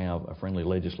able to have a friendly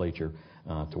legislature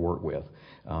to work with.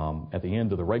 At the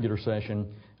end of the regular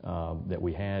session that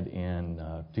we had in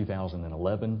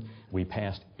 2011, we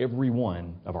passed every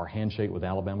one of our Handshake with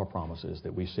Alabama promises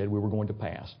that we said we were going to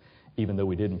pass. Even though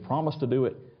we didn't promise to do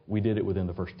it, we did it within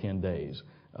the first 10 days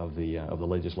of the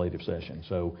legislative session.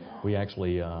 So we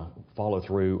actually follow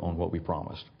through on what we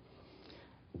promised.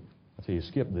 I'll tell you,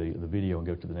 skip the video and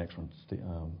go to the next one,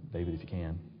 David, if you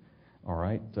can. All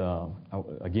right.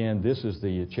 Again, this is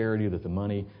the charity that the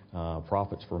money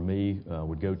profits for me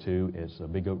would go to. It's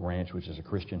Big Oak Ranch, which is a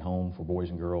Christian home for boys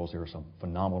and girls. There are some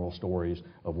phenomenal stories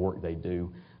of work they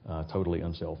do, totally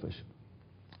unselfish.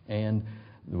 And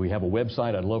we have a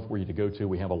website I'd love for you to go to.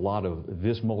 We have a lot of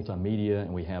this multimedia,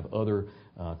 and we have other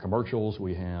commercials.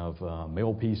 We have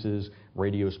mail pieces,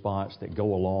 radio spots that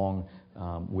go along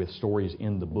with stories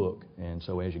in the book. And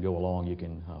so as you go along, you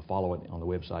can follow it on the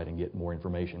website and get more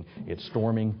information. It's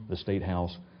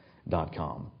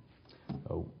stormingthestatehouse.com.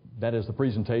 So that is the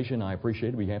presentation. I appreciate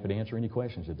it. I'd be happy to answer any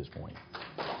questions at this point.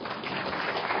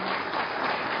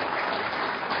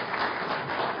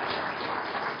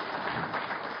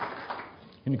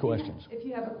 Any questions? If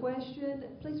you have a question,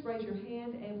 please raise your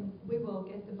hand and we will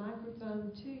get the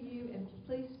microphone to you, and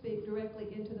please speak directly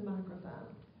into the microphone.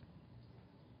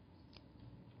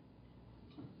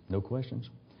 No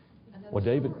questions? Well,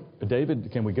 David,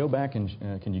 can we go back and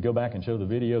can you go back and show the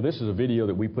video? This is a video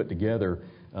that we put together,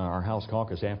 our House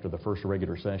caucus, after the first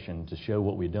regular session to show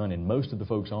what we've done. And most of the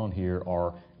folks on here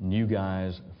are new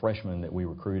guys, freshmen that we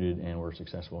recruited and were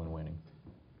successful in winning.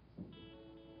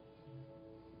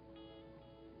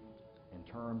 In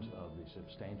terms of the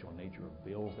substantial nature of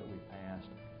bills that we've passed,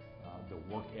 the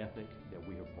work ethic that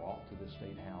we have brought to the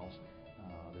State House,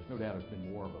 there's no doubt it's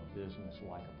been more of a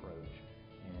business-like approach.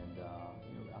 And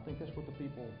I think that's what the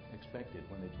people expected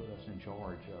when they put us in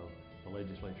charge of the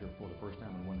legislature for the first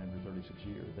time in 136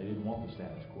 years. They didn't want the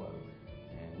status quo,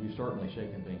 and we've certainly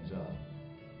shaken things up.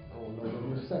 On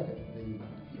November 2nd, the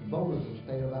voters of the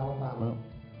state of Alabama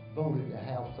voted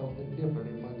something different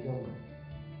in Montgomery.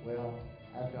 Well,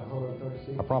 after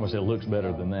 136... I promise it looks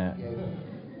better than that. Yeah.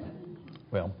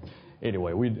 Well,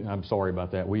 anyway, I'm sorry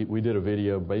about that. We did a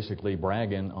video basically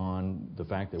bragging on the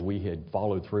fact that we had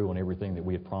followed through on everything that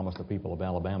we had promised the people of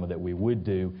Alabama that we would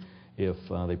do if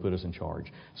they put us in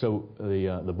charge. So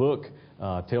the book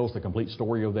tells the complete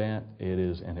story of that. It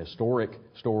is an historic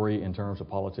story in terms of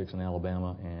politics in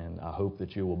Alabama, and I hope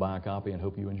that you will buy a copy and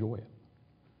hope you enjoy it.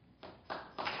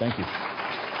 Thank you.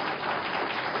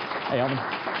 Hey, Alvin.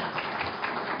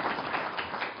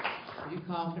 Are you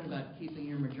confident about keeping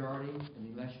your majority in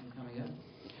the election coming up?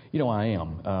 You know, I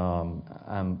am.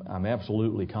 I'm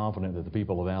absolutely confident that the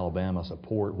people of Alabama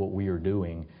support what we are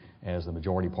doing as the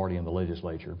majority party in the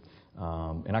legislature.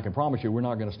 And I can promise you we're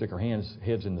not going to stick our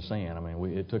heads in the sand. I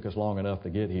mean, it took us long enough to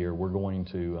get here. We're going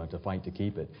to fight to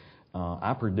keep it.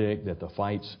 I predict that the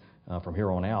fights from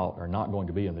here on out are not going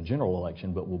to be in the general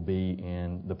election, but will be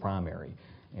in the primary.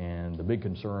 And the big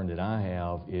concern that I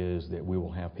have is that we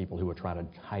will have people who would try to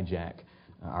hijack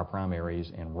our primaries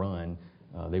and run.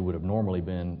 They would have normally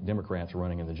been Democrats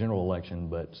running in the general election,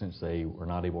 but since they were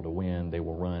not able to win, they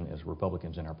will run as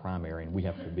Republicans in our primary, and we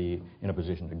have to be in a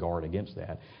position to guard against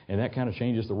that. And that kind of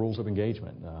changes the rules of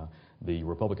engagement. The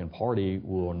Republican Party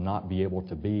will not be able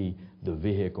to be the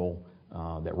vehicle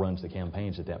that runs the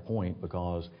campaigns at that point,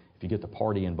 because if you get the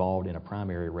party involved in a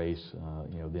primary race,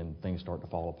 then things start to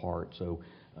fall apart. So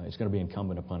it's going to be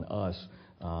incumbent upon us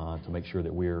to make sure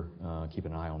that we're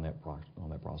keeping an eye on that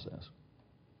process.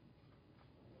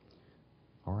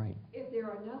 All right. If there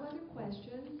are no other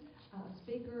questions,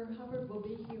 Speaker Hubbard will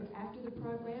be here after the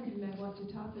program. You may want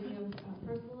to talk with him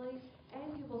personally, and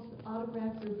he will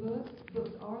autograph your books.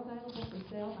 Books are available for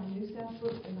sale by New South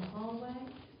Books in the hallway.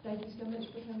 Thank you so much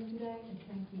for coming today, and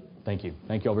thank you. Thank you.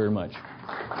 Thank you all very much.